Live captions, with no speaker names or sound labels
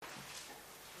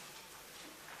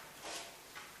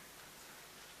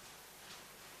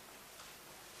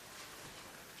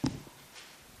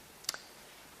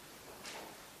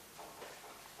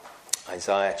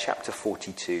Isaiah chapter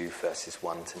 42, verses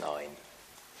 1 to 9.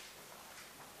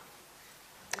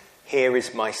 Here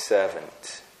is my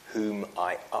servant, whom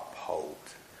I uphold,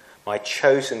 my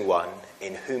chosen one,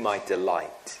 in whom I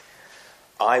delight.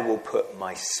 I will put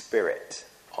my spirit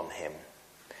on him,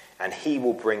 and he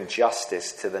will bring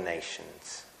justice to the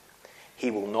nations. He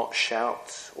will not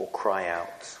shout or cry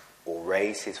out or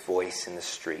raise his voice in the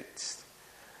streets.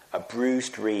 A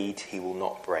bruised reed he will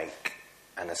not break,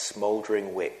 and a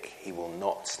smouldering wick he will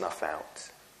not snuff out.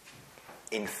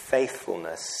 In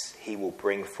faithfulness he will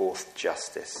bring forth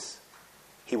justice.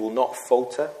 He will not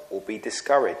falter or be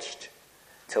discouraged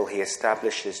till he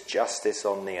establishes justice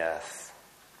on the earth.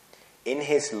 In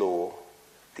his law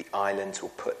the islands will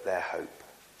put their hope.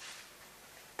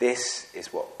 This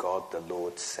is what God the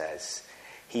Lord says.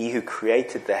 He who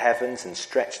created the heavens and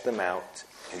stretched them out,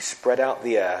 who spread out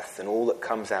the earth and all that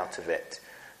comes out of it,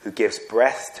 who gives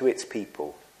breath to its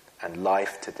people and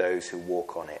life to those who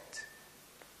walk on it.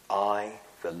 I,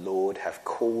 the Lord, have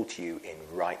called you in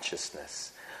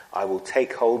righteousness. I will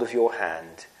take hold of your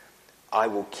hand. I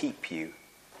will keep you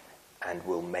and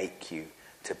will make you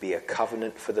to be a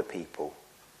covenant for the people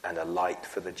and a light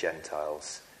for the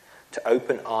Gentiles, to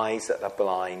open eyes that are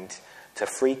blind, to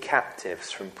free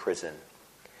captives from prison,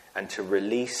 and to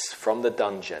release from the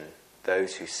dungeon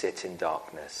those who sit in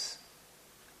darkness.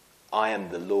 I am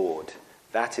the Lord,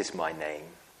 that is my name.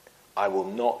 I will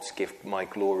not give my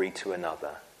glory to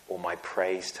another, or my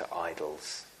praise to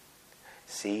idols.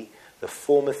 See, the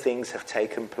former things have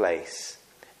taken place,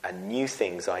 and new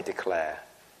things I declare.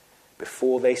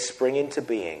 Before they spring into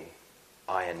being,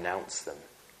 I announce them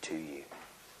to you.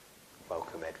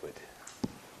 Welcome, Edward.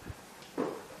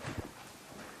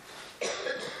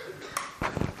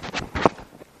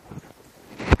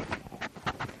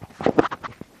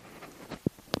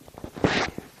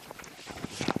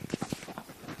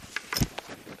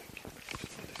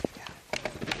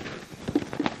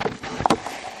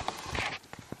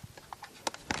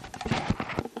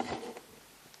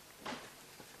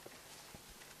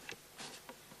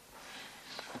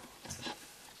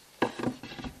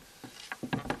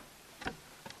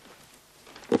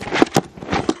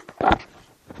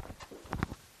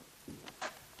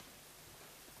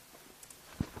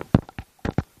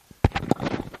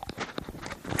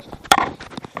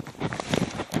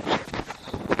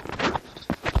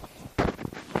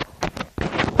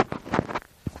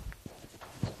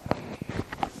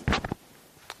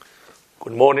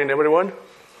 Good morning, everyone.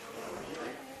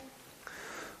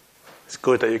 It's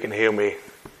good that you can hear me.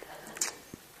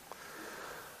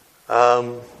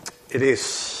 It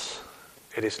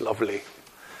is lovely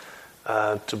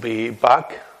to be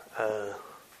back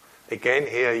again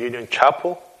here at Union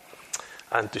Chapel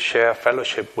and to share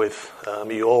fellowship with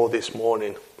you all this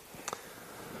morning.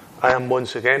 I am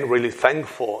once again really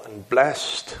thankful and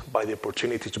blessed by the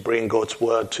opportunity to bring God's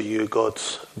word to you,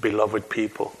 God's beloved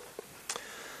people.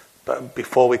 But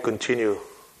before we continue,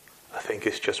 I think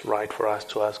it's just right for us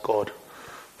to ask God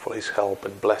for his help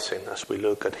and blessing as we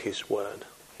look at his word.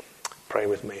 Pray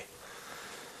with me.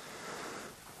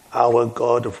 Our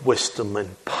God of wisdom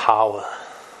and power,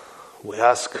 we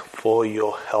ask for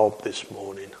your help this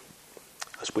morning.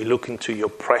 As we look into your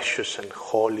precious and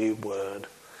holy word,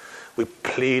 we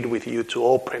plead with you to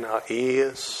open our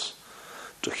ears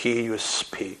to hear you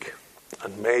speak.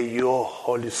 And may your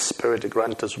Holy Spirit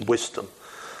grant us wisdom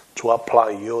to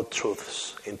apply your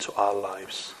truths into our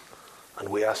lives. And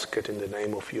we ask it in the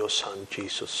name of your Son,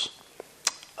 Jesus,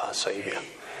 our Savior.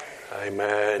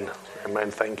 Amen.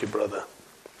 Amen. Thank you, brother.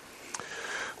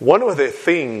 One of the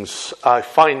things I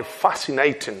find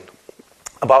fascinating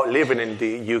about living in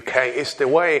the UK is the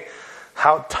way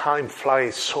how time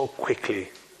flies so quickly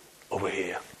over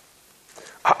here.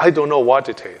 I don't know what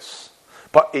it is,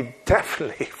 but it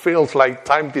definitely feels like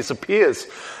time disappears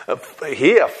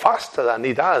here faster than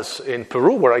it does in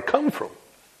Peru, where I come from.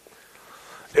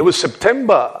 It was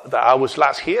September that I was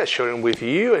last here sharing with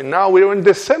you, and now we're in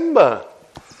December.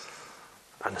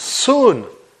 And soon,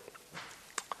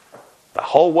 the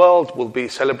whole world will be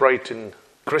celebrating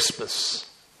Christmas.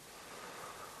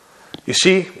 You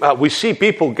see, we see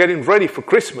people getting ready for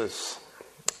Christmas.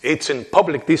 It's in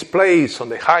public displays on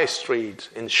the high street,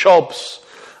 in shops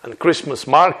and Christmas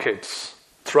markets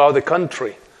throughout the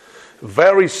country.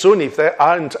 Very soon, if they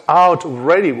aren't out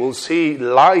already, we'll see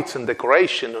lights and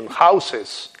decoration on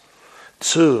houses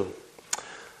too.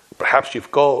 Perhaps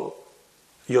you've got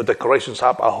your decorations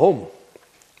up at home.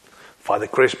 Father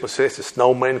Christmases,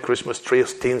 snowmen, Christmas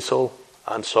trees, tinsel,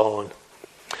 and so on.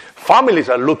 Families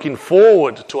are looking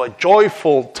forward to a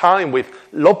joyful time with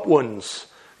loved ones,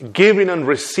 giving and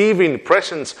receiving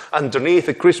presents underneath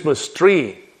the Christmas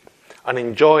tree. and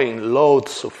enjoying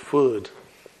loads of food.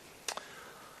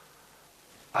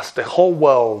 As the whole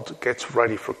world gets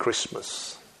ready for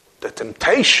Christmas, the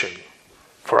temptation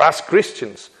for us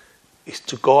Christians is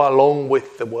to go along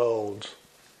with the world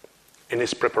in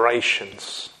its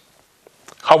preparations.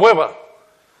 However,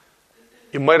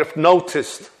 you might have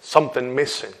noticed something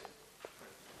missing.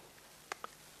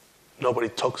 Nobody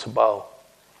talks about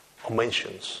or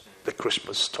mentions the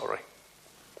Christmas story.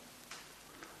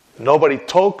 Nobody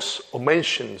talks or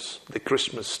mentions the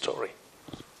Christmas story.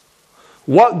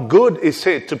 What good is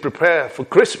it to prepare for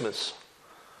Christmas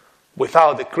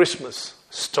without the Christmas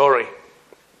story?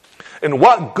 And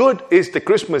what good is the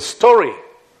Christmas story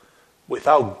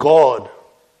without God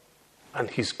and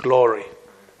His glory?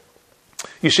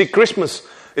 You see, Christmas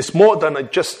is more than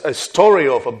just a story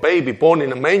of a baby born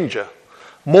in a manger,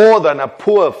 more than a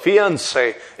poor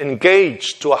fiancé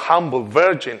engaged to a humble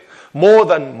virgin, more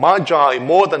than magi,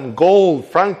 more than gold,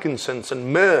 frankincense,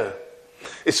 and myrrh.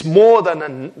 It's more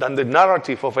than the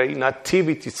narrative of a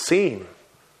nativity scene.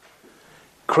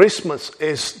 Christmas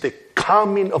is the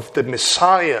coming of the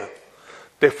Messiah,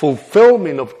 the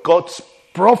fulfillment of God's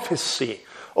prophecy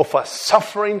of a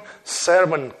suffering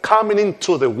servant coming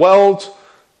into the world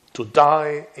to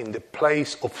die in the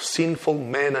place of sinful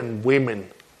men and women,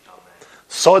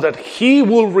 so that He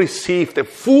will receive the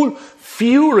full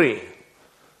fury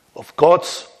of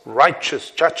God's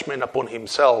righteous judgment upon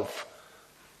Himself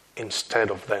instead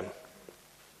of them.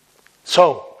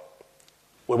 So,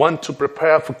 we want to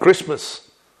prepare for Christmas.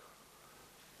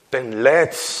 Then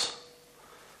let's,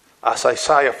 as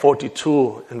Isaiah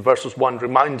 42 in verses 1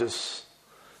 reminds us,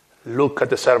 look at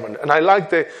the servant. And I like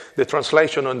the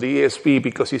translation on the ESV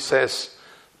because it says,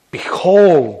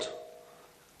 behold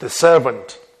the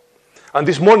servant. And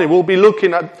this morning we'll be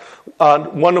looking at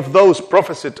one of those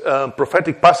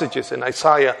prophetic passages in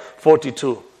Isaiah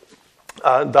 42.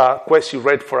 The quest you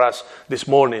read for us this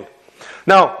morning.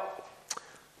 Now,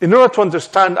 in order to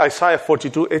understand Isaiah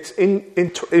 42, it's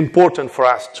important for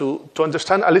us to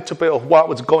understand a little bit of what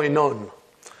was going on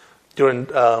during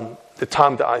the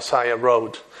time that Isaiah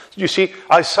wrote. You see,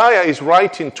 Isaiah is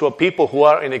writing to a people who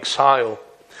are in exile.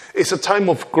 It's a time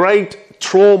of great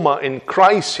trauma and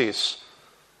crisis.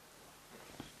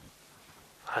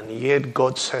 And yet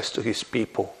God says to His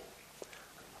people,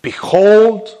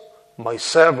 behold my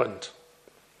servant.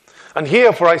 And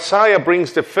here for Isaiah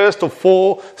brings the first of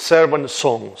 4 servant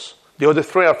songs. The other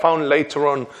 3 are found later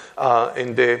on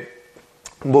in the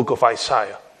book of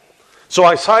Isaiah. So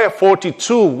Isaiah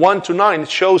 42, 1-9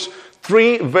 shows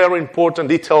 3 very important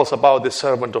details about the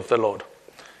servant of the Lord.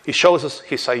 He shows us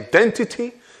his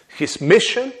identity, his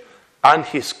mission, and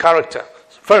his character.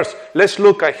 First, let's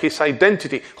look at his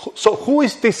identity. So who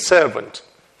is this servant?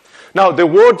 Now, the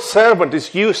word servant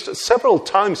is used several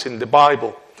times in the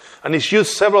Bible. And it's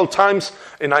used several times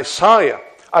in Isaiah.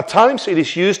 At times it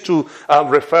is used to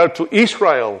refer to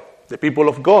Israel, the people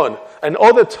of God. And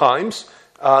other times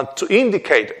to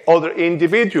indicate other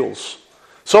individuals.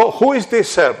 So who is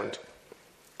this servant?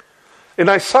 In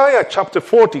Isaiah chapter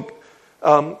 40,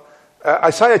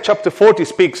 Isaiah chapter 40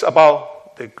 speaks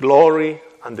about the glory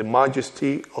and the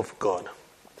majesty of God.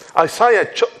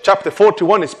 Isaiah chapter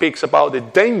 41 speaks about the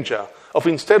danger of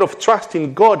instead of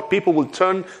trusting God, people will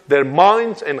turn their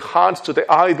minds and hearts to the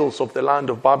idols of the land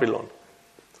of Babylon.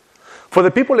 For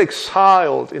the people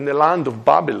exiled in the land of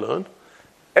Babylon,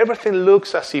 everything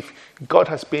looks as if God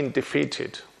has been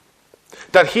defeated,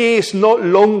 that He is no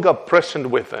longer present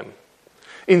with them.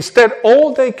 Instead,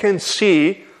 all they can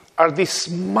see are these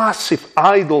massive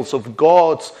idols of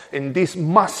gods in these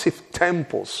massive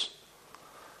temples.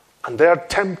 And they are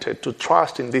tempted to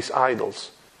trust in these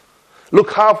idols.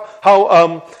 Look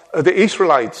how the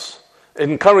Israelites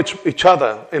encourage each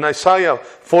other. In Isaiah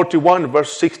 41,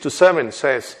 verse 6-7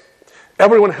 says,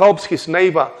 everyone helps his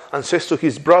neighbor and says to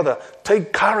his brother,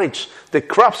 take courage. The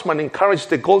craftsman encourages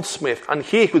the goldsmith, and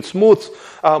he who smooths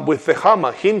with the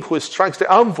hammer, him who strikes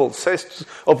the anvil, says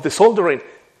of the soldering,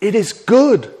 it is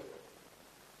good.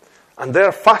 And they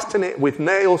are fastening it with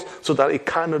nails so that it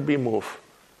cannot be moved.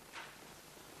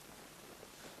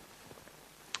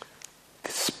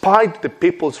 Despite the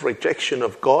people's rejection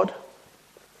of God,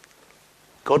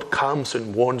 God comes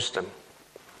and warns them.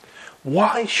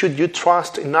 Why should you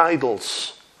trust in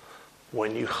idols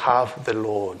when you have the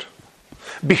Lord?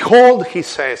 Behold, He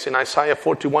says in Isaiah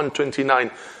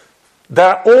 41:29, they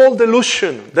are all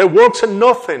delusion, their works are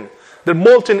nothing, their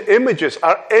molten images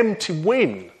are empty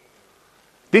wind.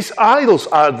 These idols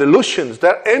are delusions,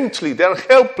 they're empty, they're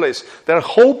helpless, they're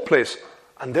hopeless,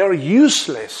 and they're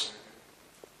useless.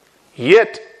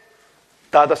 Yet,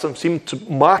 that doesn't seem to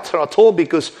matter at all,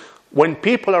 because when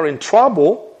people are in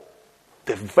trouble,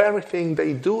 the very thing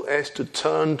they do is to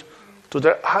turn to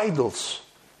their idols.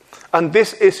 And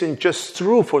this isn't just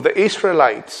true for the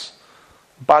Israelites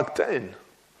back then,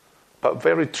 but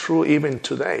very true even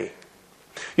today.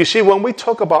 You see, when we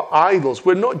talk about idols,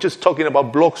 we're not just talking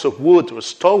about blocks of wood or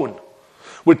stone.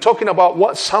 We're talking about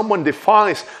what someone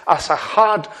defines as a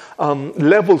hard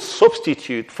level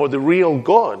substitute for the real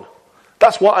God.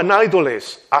 That's what an idol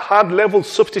is, a hard level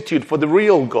substitute for the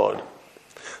real God.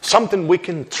 Something we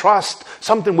can trust,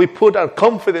 something we put our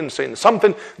confidence in,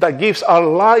 something that gives our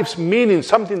lives meaning,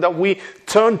 something that we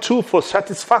turn to for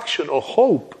satisfaction or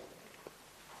hope.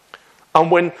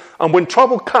 And when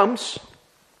trouble comes,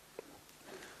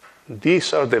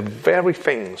 these are the very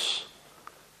things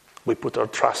we put our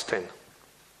trust in.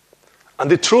 And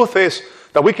the truth is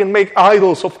that we can make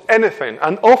idols of anything,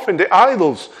 and often the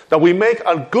idols that we make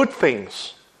are good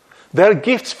things. They're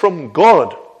gifts from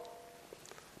God.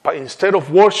 But instead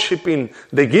of worshiping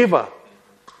the giver,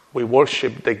 we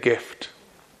worship the gift.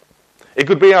 It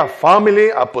could be our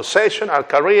family, our possession, our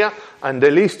career, and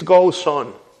the list goes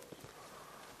on.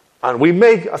 And we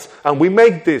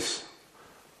make this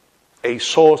a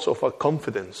source of our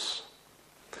confidence.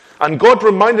 And God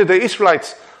reminded the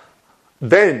Israelites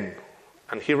then,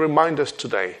 and He reminds us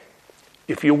today,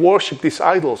 if you worship these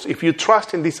idols, if you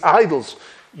trust in these idols,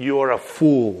 you are a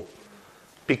fool.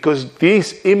 Because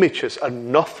these images are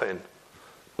nothing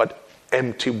but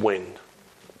empty wind.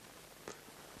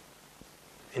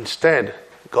 Instead,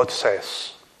 God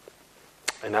says,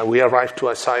 and now we arrive to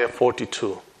Isaiah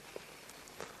 42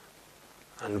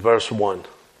 and verse 1.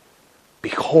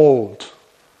 Behold,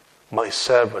 my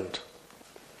servant.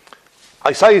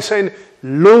 Isaiah is saying,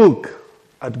 look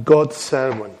at God's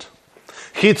servant.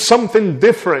 He's something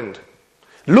different.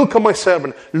 Look at my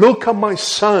servant. Look at my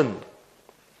son.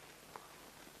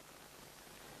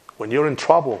 When you're in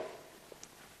trouble,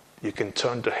 you can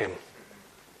turn to him.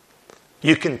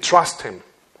 You can trust him.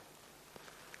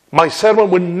 My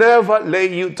servant will never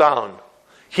lay you down.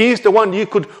 He is the one you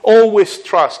could always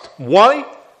trust. Why?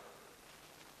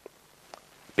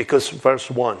 Because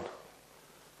verse 1,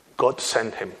 God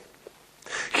sent him.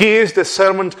 He is the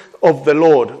servant of the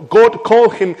Lord. God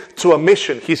called him to a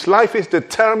mission. His life is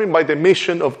determined by the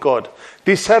mission of God.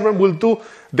 This servant will do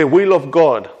the will of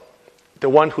God, the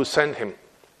one who sent him.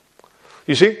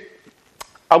 You see,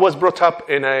 I was brought up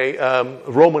in a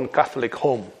Roman Catholic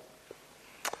home.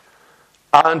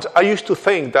 And I used to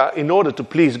think that in order to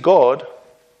please God,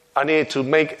 I needed to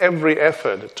make every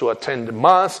effort to attend the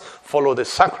Mass, follow the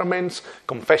sacraments,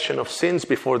 confession of sins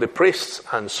before the priests,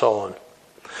 and so on.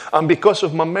 And because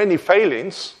of my many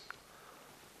failings,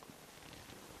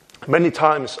 many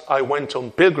times I went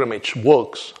on pilgrimage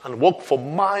walks and walked for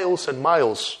miles and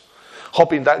miles,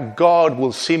 hoping that God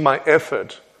will see my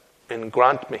effort and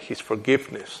grant me his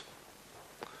forgiveness.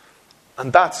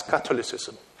 And that's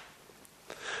Catholicism.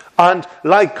 And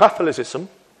like Catholicism,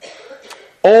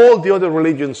 all the other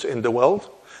religions in the world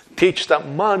teach that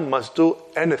man must do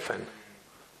anything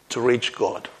to reach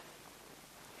God.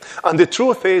 And the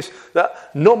truth is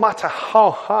that no matter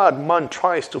how hard man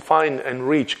tries to find and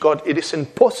reach God, it is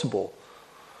impossible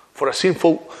for a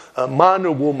sinful man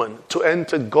or woman to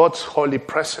enter God's holy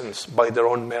presence by their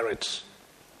own merits.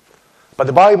 But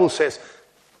the Bible says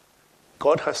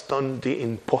God has done the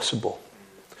impossible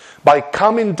by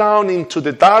coming down into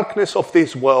the darkness of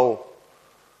this world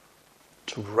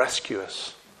to rescue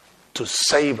us, to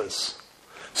save us.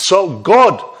 So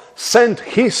God sent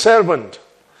his servant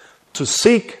to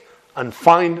seek and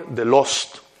find the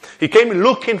lost. He came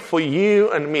looking for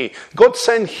you and me. God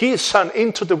sent his son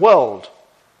into the world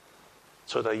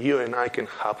so that you and I can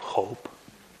have hope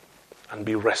and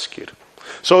be rescued.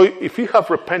 So if you have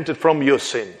repented from your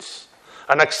sins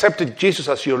and accepted Jesus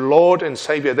as your Lord and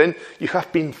Savior, then you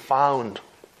have been found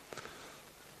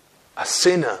a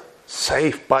sinner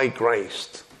saved by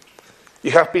grace.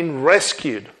 You have been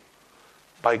rescued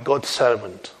by God's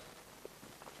servant.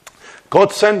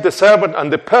 God sent the servant,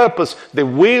 and the purpose, the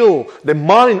will, the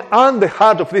mind and the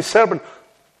heart of this servant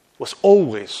was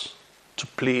always to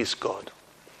please God.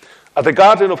 At the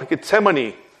Garden of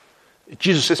Gethsemane,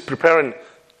 Jesus is preparing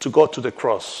to go to the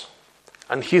cross.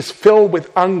 And he's filled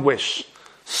with anguish,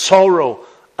 sorrow,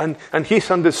 and he's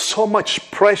under so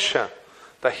much pressure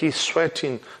that he's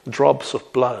sweating drops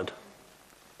of blood.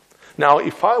 Now,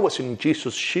 if I was in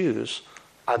Jesus' shoes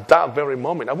at that very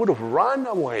moment, I would have run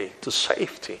away to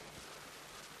safety.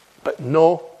 But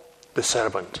no, the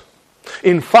servant.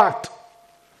 In fact,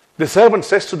 the servant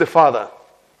says to the Father,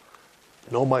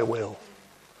 "Not my will,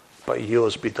 but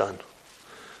yours be done."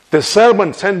 The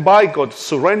servant sent by God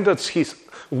surrenders his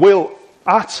will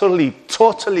utterly,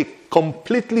 totally,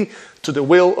 completely to the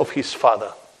will of his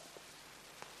Father.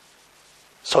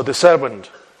 So the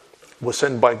servant was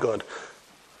sent by God.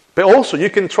 But also you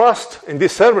can trust in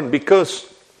this servant because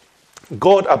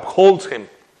God upholds him.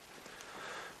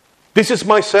 This is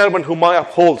my servant whom I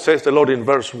uphold, says the Lord in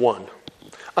verse 1.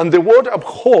 And the word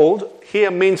uphold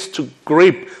here means to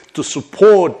grip, to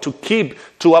support, to keep,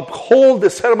 to uphold the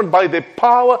servant by the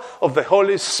power of the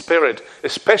Holy Spirit,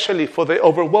 especially for the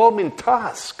overwhelming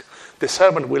task the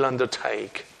servant will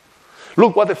undertake.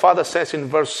 Look what the Father says in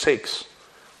verse 6.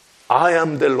 I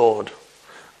am the Lord.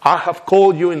 I have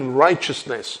called you in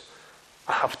righteousness.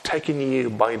 I have taken you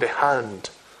by the hand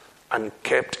and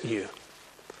kept you.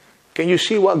 Can you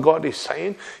see what God is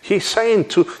saying? He's saying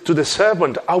to the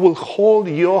servant, I will hold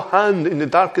your hand in the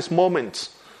darkest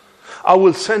moments. I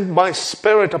will send my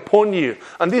Spirit upon you.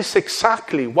 And this is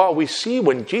exactly what we see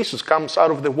when Jesus comes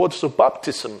out of the waters of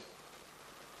baptism.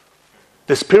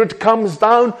 The Spirit comes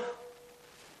down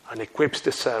and equips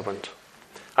the servant.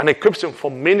 And equips him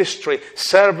for ministry,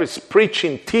 service,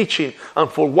 preaching, teaching, and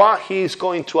for what he is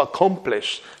going to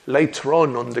accomplish later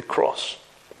on the cross.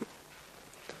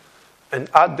 And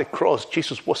at the cross,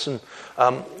 Jesus wasn't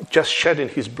just shedding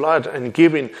his blood and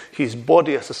giving his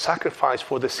body as a sacrifice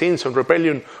for the sins and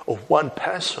rebellion of one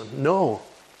person. No.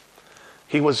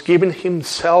 He was giving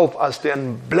himself as the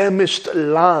unblemished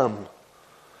lamb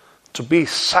to be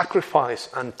sacrificed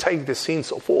and take the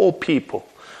sins of all people,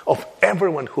 of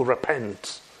everyone who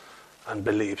repents and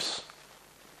believes.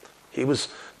 He was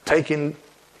taking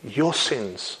your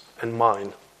sins and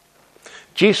mine.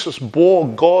 Jesus bore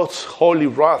God's holy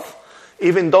wrath,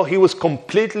 even though he was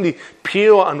completely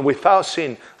pure and without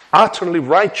sin, utterly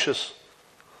righteous.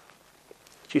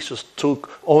 Jesus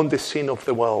took on the sin of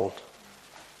the world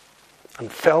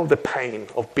and felt the pain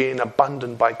of being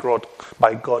abandoned by God,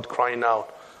 crying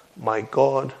out, my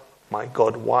God,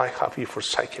 why have you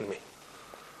forsaken me?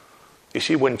 You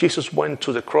see, when Jesus went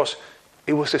to the cross,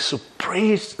 it was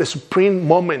the supreme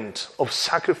moment of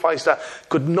sacrifice that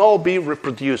could not be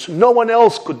reproduced. No one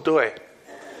else could do it.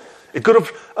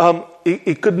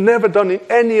 It could never done in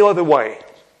any other way.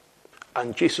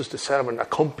 And Jesus the servant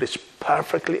accomplished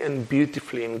perfectly and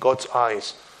beautifully in God's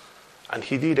eyes. And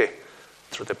he did it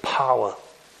through the power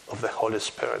of the Holy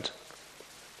Spirit.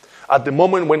 At the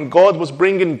moment when God was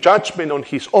bringing judgment on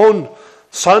his own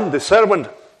son, the servant,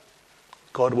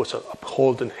 God was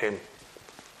upholding him.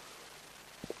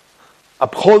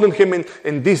 Upholding him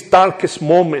in this darkest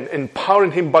moment,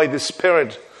 empowering him by the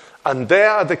Spirit. And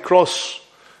there at the cross,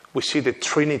 we see the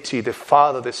Trinity, the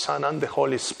Father, the Son, and the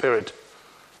Holy Spirit.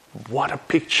 What a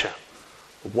picture.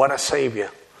 What a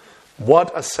Savior.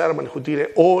 What a servant who did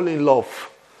it all in love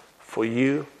for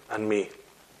you and me.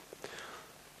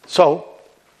 So,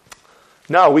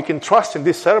 now we can trust in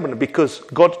this servant because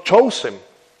God chose him.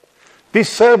 This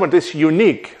servant is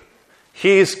unique.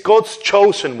 He is God's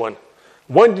chosen one.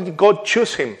 When did God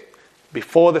choose him?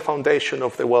 Before the foundation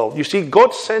of the world. You see,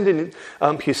 God sending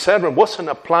his servant wasn't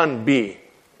a plan B.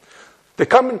 The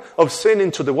coming of sin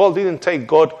into the world didn't take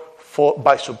God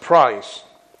by surprise.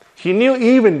 He knew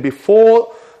even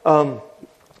before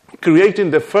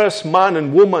creating the first man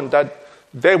and woman that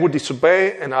they would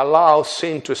disobey and allow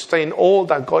sin to stain all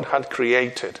that God had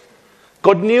created.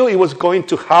 God knew it was going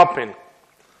to happen.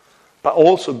 But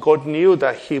also God knew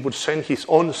that he would send his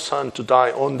own son to die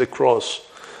on the cross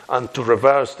and to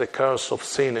reverse the curse of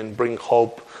sin and bring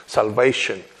hope,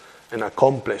 salvation, and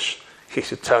accomplish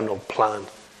his eternal plan.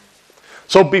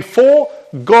 So before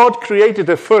God created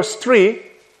the first tree,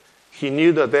 he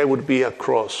knew that there would be a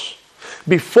cross.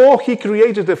 Before he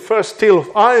created the first steel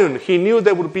of iron, he knew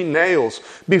there would be nails.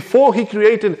 Before he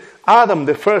created Adam,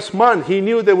 the first man, he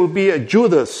knew there would be a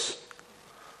Judas.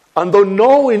 And though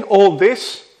knowing all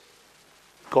this,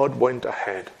 God went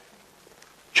ahead,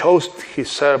 chose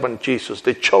his servant Jesus,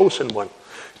 the chosen one,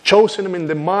 chosen him in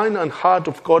the mind and heart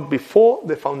of God before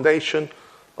the foundation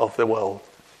of the world.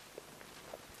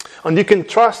 And you can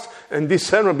trust in this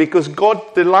servant because God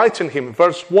delights in him.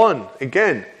 Verse 1,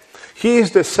 again, he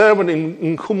is the servant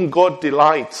in whom God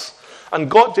delights. And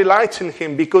God delights in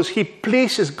him because he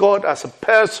pleases God as a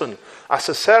person, as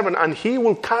a servant, and he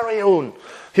will carry on.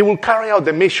 He will carry out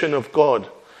the mission of God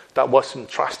that was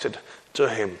entrusted to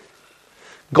him.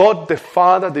 God the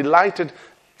Father delighted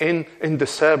in the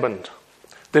servant,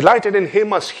 delighted in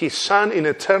him as his son in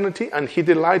eternity, and he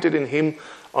delighted in him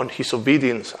on his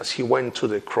obedience as he went to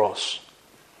the cross.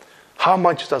 How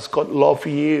much does God love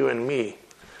you and me?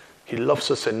 He loves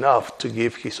us enough to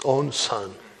give his own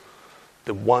son,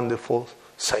 the wonderful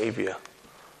Savior.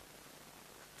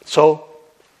 So,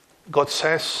 God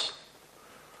says,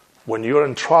 when you're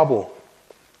in trouble,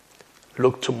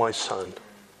 look to my son.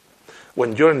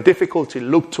 When you're in difficulty,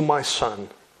 look to my son.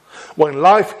 When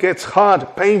life gets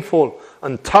hard, painful,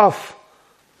 and tough,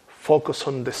 focus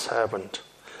on the servant.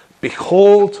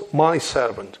 Behold my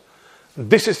servant.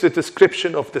 This is the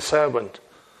description of the servant.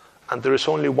 And there is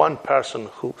only one person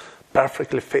who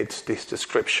perfectly fits this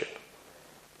description.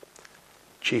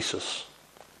 Jesus,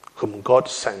 whom God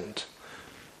sent,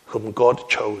 whom God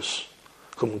chose,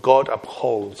 whom God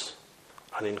upholds,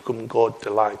 and in whom God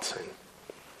delights in.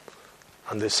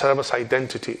 And the servant's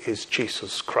identity is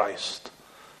Jesus Christ,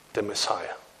 the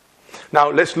Messiah.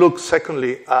 Now let's look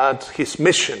secondly at his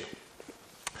mission.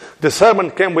 The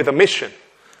servant came with a mission.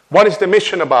 What is the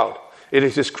mission about? It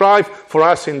is described for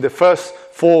us in the first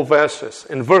 4 verses.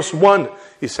 In verse 1,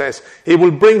 he says, he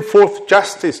will bring forth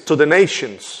justice to the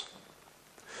nations.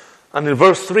 And in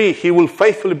verse 3, he will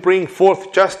faithfully bring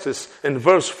forth justice. In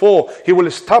verse 4, he will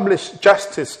establish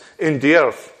justice in the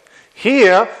earth.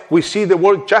 Here, we see the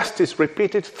word justice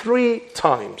repeated 3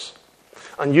 times.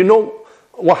 And you know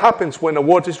what happens when a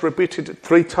word is repeated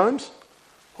 3 times?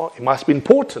 Well, it must be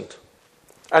important.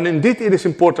 And indeed it is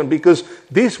important because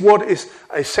this word is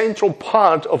a central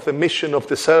part of the mission of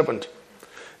the servant.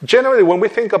 Generally, when we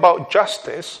think about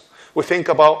justice, we think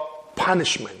about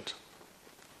punishment.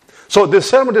 So the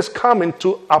servant is coming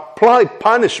to apply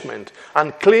punishment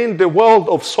and clean the world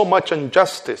of so much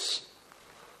injustice.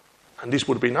 And this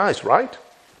would be nice, right?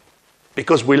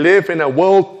 Because we live in a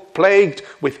world plagued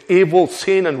with evil,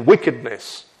 sin, and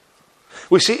wickedness.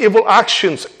 We see evil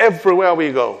actions everywhere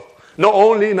we go. Not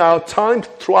only in our time,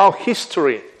 throughout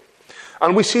history.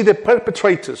 And we see the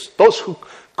perpetrators, those who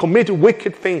commit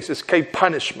wicked things, escape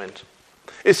punishment.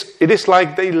 It is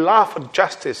like they laugh at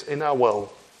justice in our world.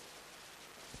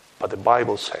 But the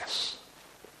Bible says,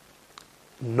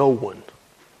 no one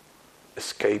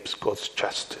escapes God's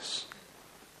justice.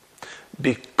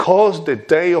 Because the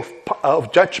day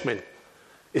of judgment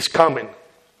is coming.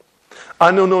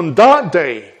 And on that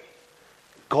day,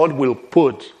 God will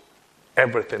put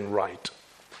everything right.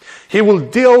 He will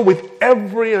deal with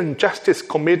every injustice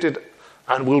committed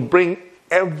and will bring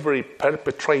every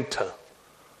perpetrator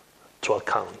to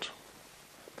account.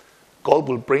 God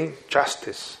will bring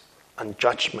justice and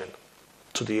judgment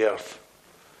to the earth.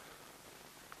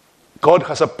 God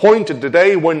has appointed the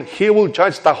day when he will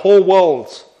judge the whole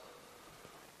world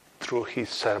through his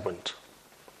servant,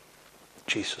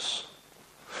 Jesus.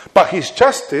 But his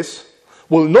justice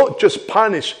will not just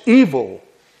punish evil,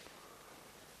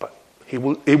 but he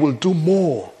will do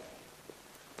more.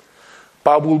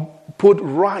 But will put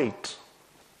right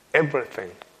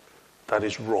everything that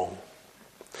is wrong.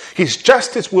 His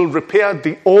justice will repair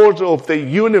the order of the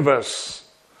universe.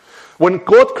 When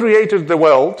God created the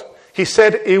world, he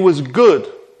said it was good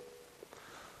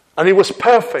and it was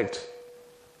perfect.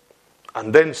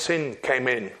 And then sin came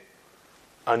in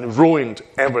and ruined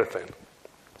everything.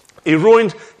 It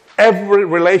ruined every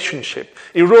relationship.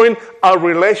 It ruined our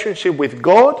relationship with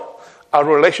God, our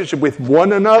relationship with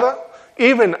one another,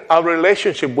 even our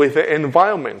relationship with the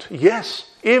environment.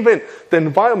 Yes, even the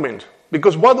environment.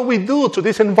 Because what do we do to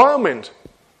this environment?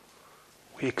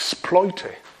 We exploit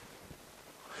it.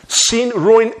 Sin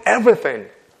ruined everything.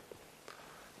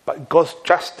 But God's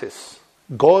justice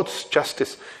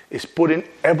is putting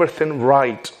everything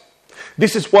right.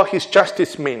 This is what his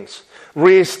justice means.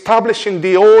 Re-establishing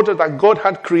the order that God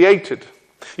had created.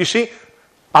 You see,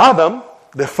 Adam,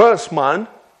 the first man,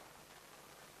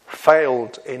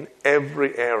 failed in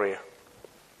every area.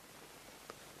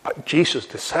 But Jesus,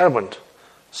 the servant,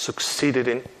 succeeded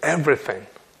in everything.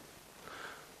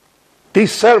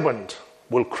 This servant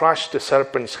will crush the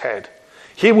serpent's head.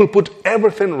 He will put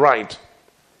everything right.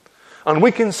 And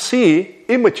we can see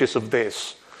images of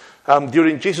this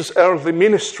during Jesus' earthly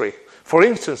ministry. For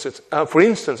instance,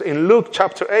 in Luke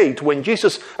chapter 8, when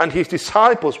Jesus and his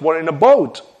disciples were in a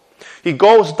boat, he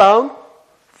goes down,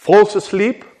 falls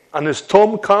asleep, and a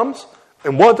storm comes.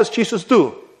 And what does Jesus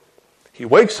do? He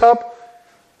wakes up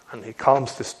and he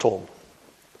calms the storm.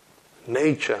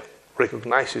 Nature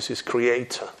recognizes his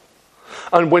creator.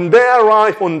 And when they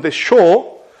arrive on the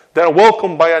shore, they are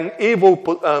welcomed by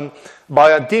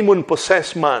by a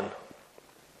demon-possessed man.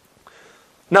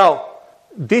 Now,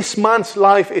 this man's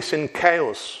life is in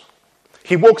chaos.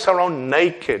 He walks around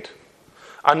naked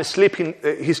and he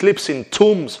sleeps in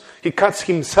tombs. He cuts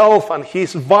himself and he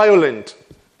is violent.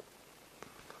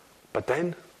 But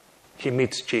then he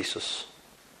meets Jesus.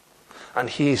 And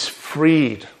he is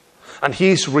freed. And he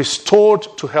is restored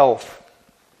to health.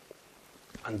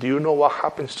 And do you know what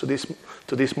happens to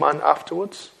this man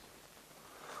afterwards?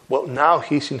 Well, now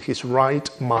he's in his right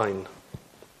mind.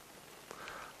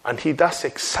 And he does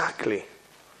exactly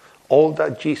all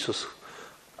that Jesus,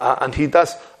 and he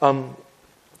does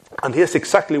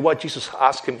exactly what Jesus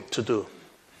asked him to do.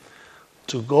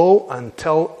 to go and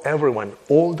tell everyone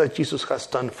all that Jesus has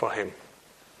done for him.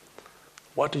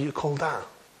 What do you call that?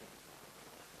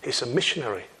 He's a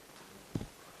missionary.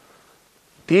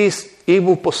 This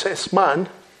evil possessed man,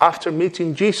 after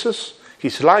meeting Jesus,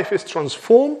 his life is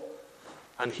transformed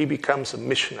and he becomes a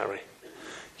missionary.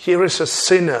 Here is a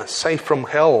sinner saved from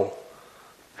hell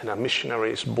and a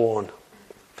missionary is born.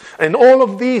 And all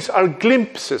of these are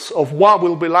glimpses of what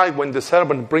will be like when the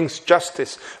servant brings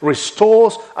justice,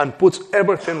 restores and puts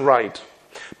everything right.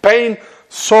 Pain,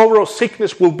 sorrow,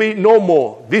 sickness will be no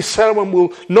more. This servant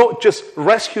will not just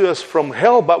rescue us from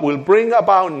hell, but will bring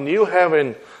about new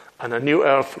heaven and a new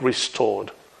earth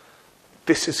restored.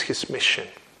 This is his mission,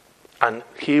 and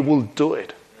he will do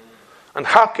it. And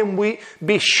how can we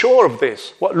be sure of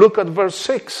this? Well, look at verse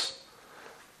 6.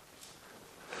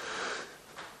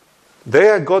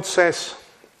 There God says,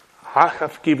 I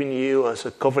have given you as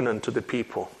a covenant to the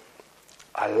people,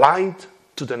 a light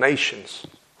to the nations.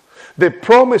 The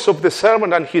promise of the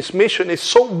servant and his mission is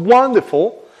so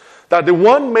wonderful that the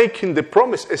one making the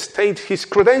promise states his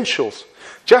credentials.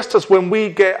 Just as when we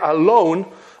get a loan,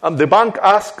 the bank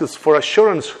asks us for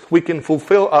assurance we can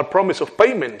fulfill our promise of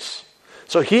payments.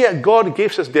 So here God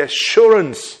gives us the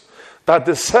assurance that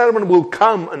the servant will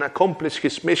come and accomplish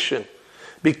his mission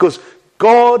because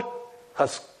God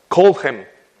has called him.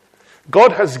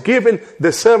 God has given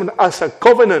the servant as a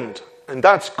covenant, and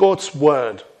that's God's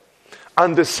word.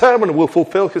 And the servant will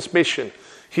fulfill his mission,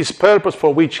 his purpose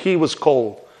for which he was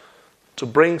called, to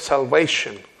bring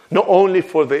salvation, not only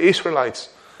for the Israelites,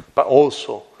 but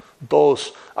also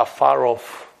those afar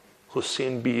off who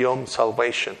sin beyond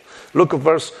salvation. Look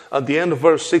at the end of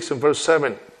verse 6 and verse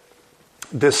 7.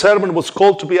 The servant was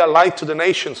called to be a light to the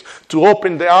nations, to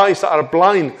open the eyes that are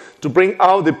blind, to bring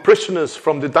out the prisoners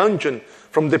from the dungeon,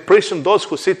 from the prison, those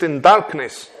who sit in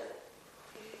darkness.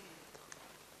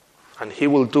 And he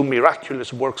will do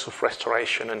miraculous works of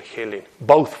restoration and healing,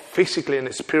 both physically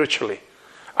and spiritually,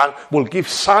 and will give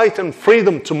sight and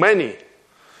freedom to many.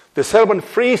 The servant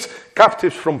frees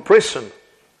captives from prison.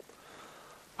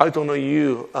 I don't know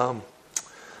you.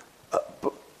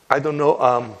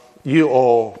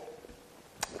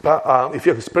 But if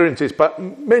you have experienced this, but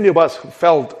many of us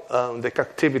felt the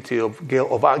captivity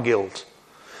of our guilt,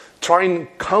 trying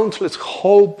countless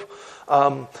hope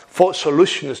for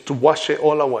solutions to wash it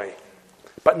all away.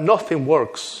 But nothing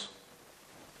works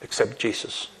except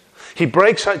Jesus. He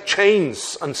breaks our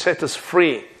chains and sets us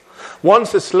free.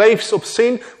 Once the slaves of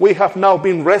sin, we have now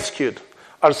been rescued.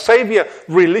 Our Savior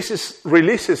releases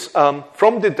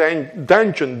from the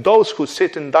dungeon those who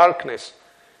sit in darkness,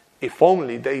 if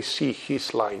only they see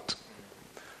his light.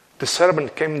 The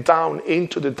servant came down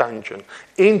into the dungeon,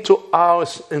 into our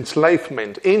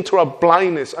enslavement, into our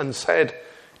blindness, and said,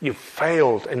 you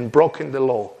failed and broken the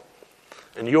law,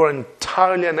 and you're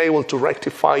entirely unable to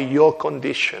rectify your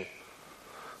condition.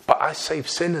 But I save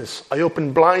sinners. I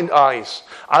open blind eyes.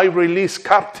 I release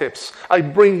captives. I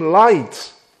bring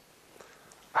light.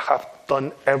 I have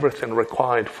done everything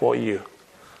required for you.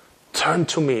 Turn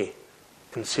to me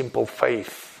in simple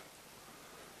faith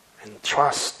and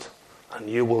trust, and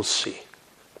you will see.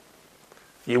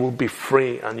 You will be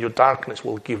free, and your darkness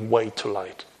will give way to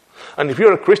light. And if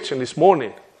you're a Christian this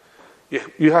morning,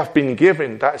 you have been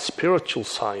given that spiritual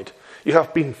side. You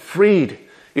have been freed.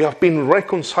 You have been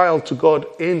reconciled to God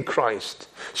in Christ.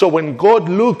 So when God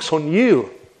looks on you,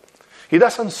 he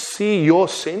doesn't see your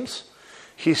sins.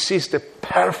 He sees the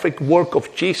perfect work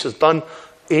of Jesus done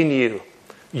in you.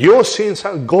 Your sins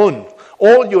are gone.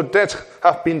 All your debts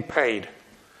have been paid.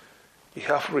 You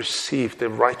have received the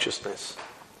righteousness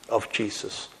of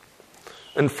Jesus.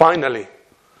 And finally,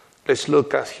 let's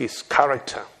look at his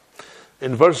character.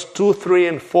 In verse 2, 3,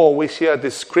 and 4, we see a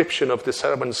description of the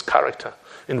servant's character.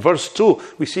 In verse 2,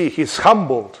 we see he's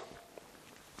humbled.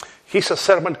 He's a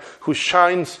servant who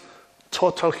shines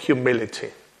total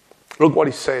humility. Look what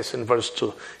he says in verse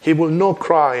 2. He will not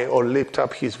cry or lift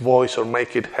up his voice or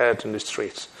make it heard in the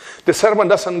streets. The servant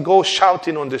doesn't go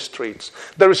shouting on the streets.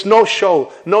 There is no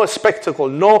show, no spectacle,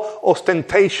 no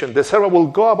ostentation. The servant will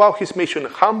go about his mission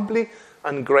humbly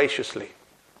and graciously.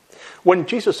 When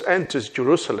Jesus enters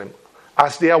Jerusalem,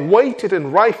 as the awaited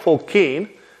and rightful king,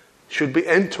 should be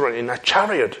entering in a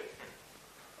chariot.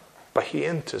 But he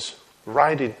enters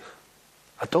riding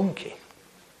a donkey.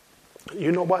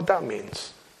 You know what that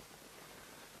means?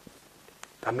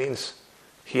 That means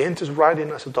he enters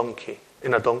riding as a donkey,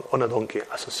 on a donkey,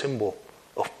 as a symbol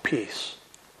of peace.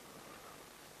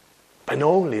 But not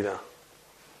only that,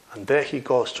 and there he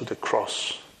goes to the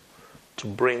cross to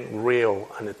bring real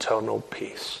and eternal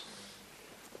peace.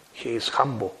 He is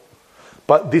humble.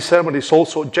 But this servant is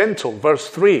also gentle. Verse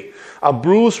 3, a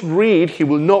bruised reed he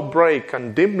will not break,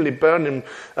 and dimly burning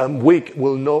wick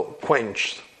will not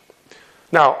quench.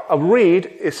 Now, a reed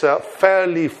is a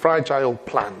fairly fragile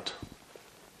plant.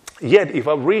 Yet, if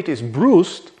a reed is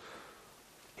bruised,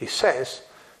 he says,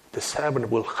 the servant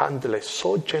will handle it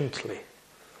so gently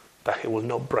that he will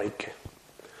not break it.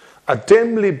 A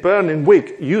dimly burning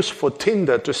wick used for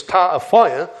tinder to start a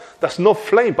fire does not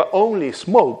flame but only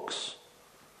smokes.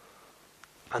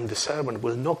 And the servant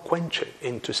will not quench it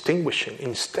into extinguishing.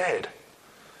 Instead,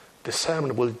 the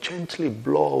servant will gently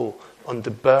blow on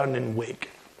the burning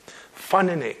wick,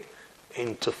 fanning it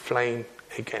into flame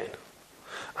again.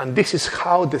 And this is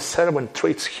how the servant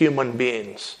treats human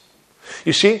beings.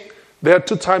 You see, there are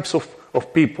two types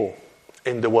of people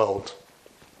in the world.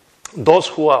 Those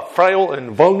who are frail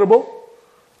and vulnerable,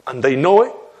 and they know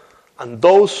it, and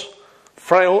those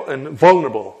frail and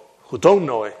vulnerable who don't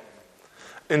know it.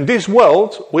 In this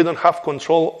world, we don't have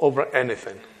control over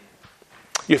anything.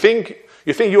 You think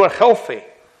you are healthy,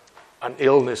 and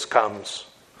illness comes.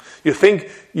 You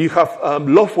think you have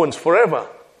loved ones forever,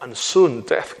 and soon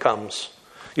death comes.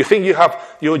 You think you have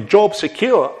your job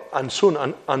secure, and soon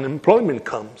unemployment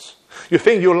comes. You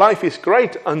think your life is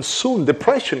great, and soon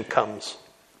depression comes.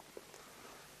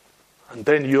 And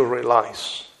then you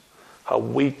realize how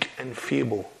weak and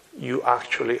feeble you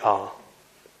actually are.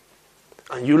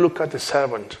 And you look at the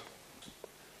servant,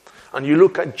 and you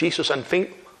look at Jesus and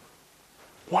think,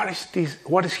 what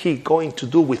is he going to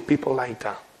do with people like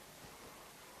that?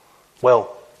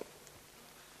 Well,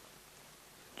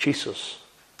 Jesus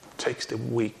takes the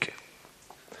wick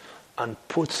and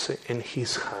puts it in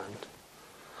his hand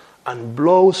and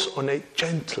blows on it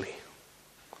gently,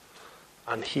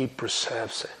 and he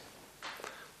preserves it,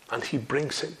 and he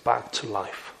brings it back to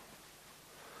life.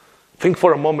 Think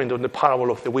for a moment on the parable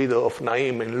of the widow of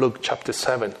Nain in Luke chapter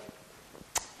 7.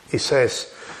 It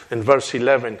says in verse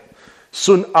 11,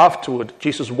 soon afterward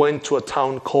Jesus went to a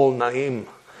town called Nain,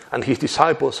 and his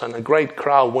disciples and a great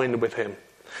crowd went with him.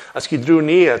 As he drew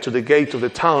near to the gate of the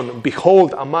town,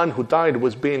 behold, a man who died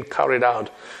was being carried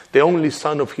out, the only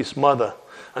son of his mother,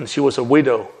 and she was a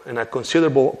widow, and a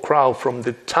considerable crowd from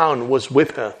the town was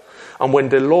with her. And when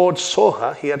the Lord saw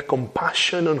her, he had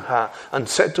compassion on her and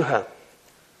said to her,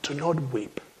 do not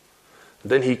weep.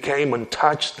 Then he came and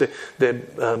touched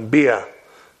the bier,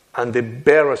 and the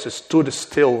bearers stood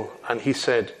still, and he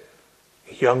said,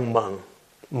 young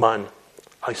man,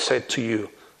 I said to you,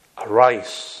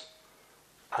 arise.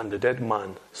 And the dead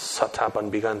man sat up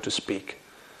and began to speak,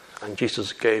 and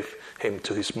Jesus gave him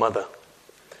to his mother.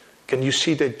 Can you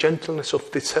see the gentleness of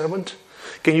the servant?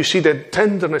 Can you see the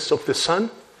tenderness of the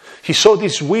son? He saw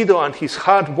this widow and his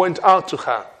heart went out to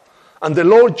her. And the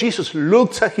Lord Jesus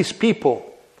looks at his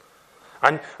people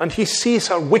and he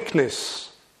sees our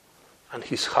weakness, and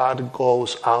his heart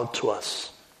goes out to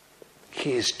us.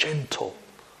 He is gentle.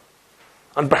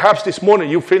 And perhaps this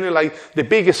morning you're feeling like the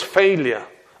biggest failure.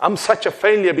 I'm such a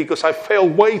failure because I fail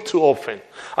way too often.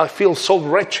 I feel so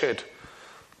wretched.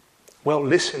 Well,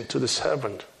 listen to the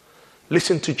servant.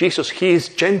 Listen to Jesus. He is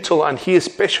gentle, and he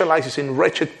specializes in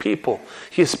wretched people.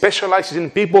 He specializes in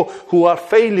people who are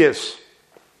failures.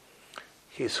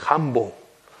 He is humble,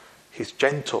 he is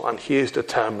gentle, and he is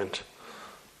determined.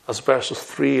 As verses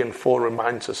 3 and 4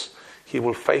 reminds us, he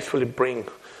will faithfully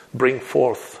bring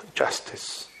forth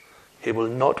justice. He will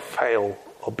not fail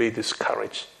or be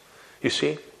discouraged. You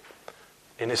see,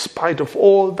 in spite of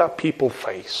all that people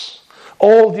face,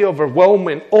 all the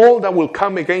overwhelming, all that will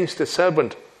come against the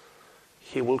servant,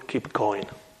 he will keep going.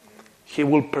 He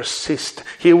will persist.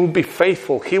 He will be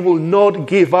faithful. He will not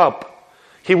give up.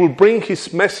 He will bring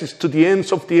his message to the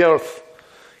ends of the earth,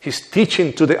 his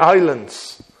teaching to the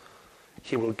islands.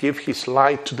 He will give his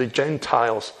light to the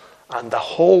Gentiles, and the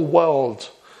whole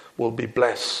world will be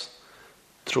blessed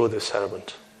through the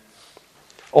servant.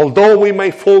 Although we may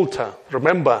falter,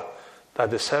 remember that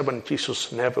the servant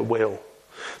Jesus never will.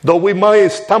 Though we might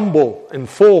stumble and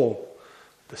fall,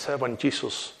 the servant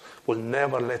Jesus will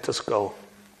never let us go.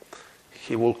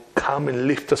 He will come and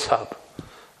lift us up,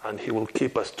 and he will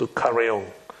keep us to carry on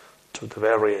to the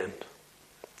very end.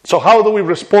 So how do we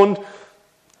respond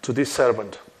to this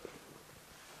servant?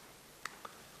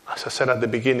 As I said at the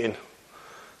beginning,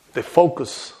 the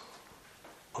focus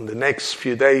on the next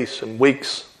few days and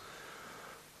weeks,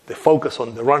 the focus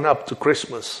on the run-up to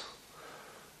Christmas,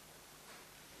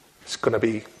 is going to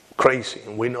be crazy,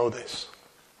 and we know this.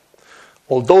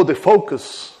 Although the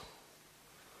focus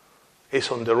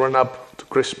is on the run-up to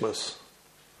Christmas,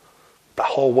 the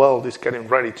whole world is getting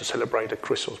ready to celebrate a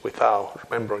Christmas without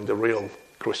remembering the real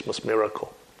Christmas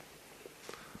miracle.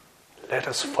 Let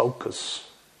us focus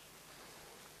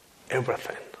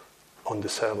everything on the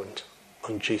servant,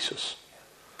 on Jesus.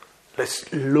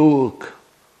 Let's look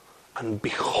and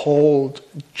behold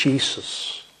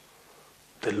Jesus,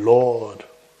 the Lord,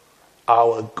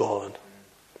 our God.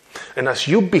 And as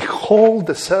you behold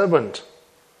the servant,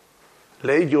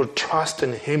 let your trust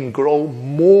in him grow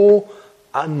more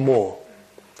and more,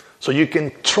 so you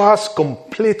can trust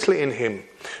completely in him.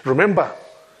 Remember,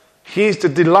 he is the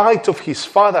delight of his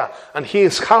Father, and he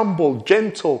is humble,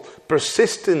 gentle,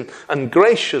 persistent, and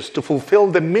gracious to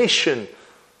fulfill the mission,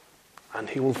 and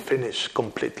he will finish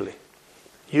completely.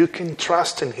 You can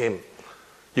trust in him.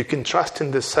 You can trust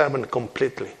in the servant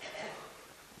completely.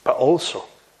 But also,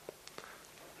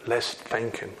 let's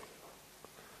thank him.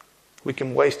 We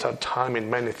can waste our time in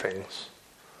many things,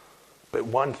 but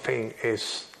one thing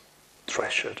is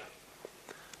treasured: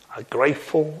 a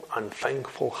grateful and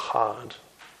thankful heart.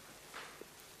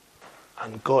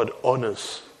 And God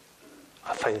honors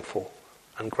a thankful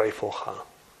and grateful heart.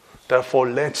 Therefore,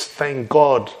 let's thank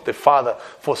God the Father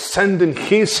for sending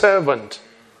his servant,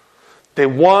 the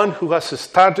one who has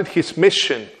started his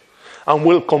mission and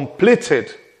will complete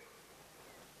it.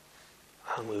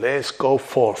 And let's go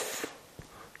forth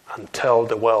and tell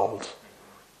the world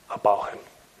about him.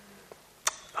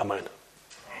 Amen.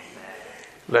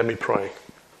 Let me pray.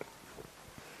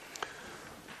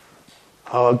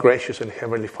 Our gracious and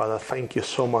heavenly Father, thank you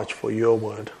so much for your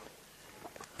word.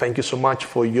 Thank you so much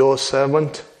for your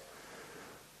servant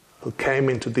who came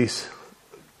into this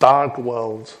dark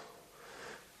world,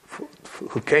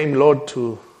 who came, Lord,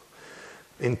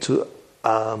 into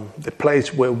the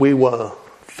place where we were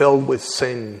filled with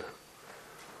sin,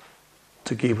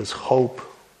 to give us hope,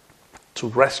 to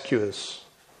rescue us,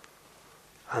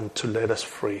 and to let us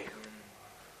free.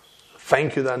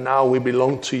 Thank you that now we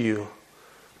belong to you.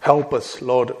 Help us,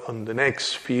 Lord, on the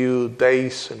next few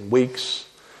days and weeks,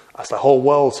 as the whole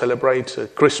world celebrates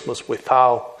Christmas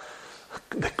without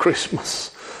the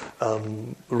Christmas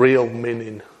real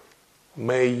meaning.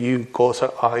 May you cause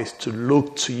our eyes to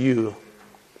look to you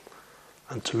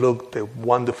and to look the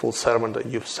wonderful servant that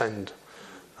you've sent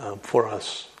for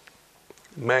us.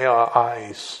 May our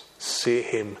eyes see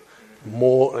him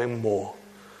more and more,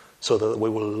 so that we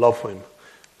will love him,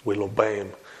 will obey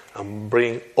him, and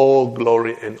bring all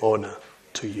glory and honor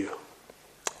to you.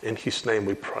 In his name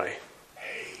we pray.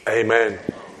 Amen.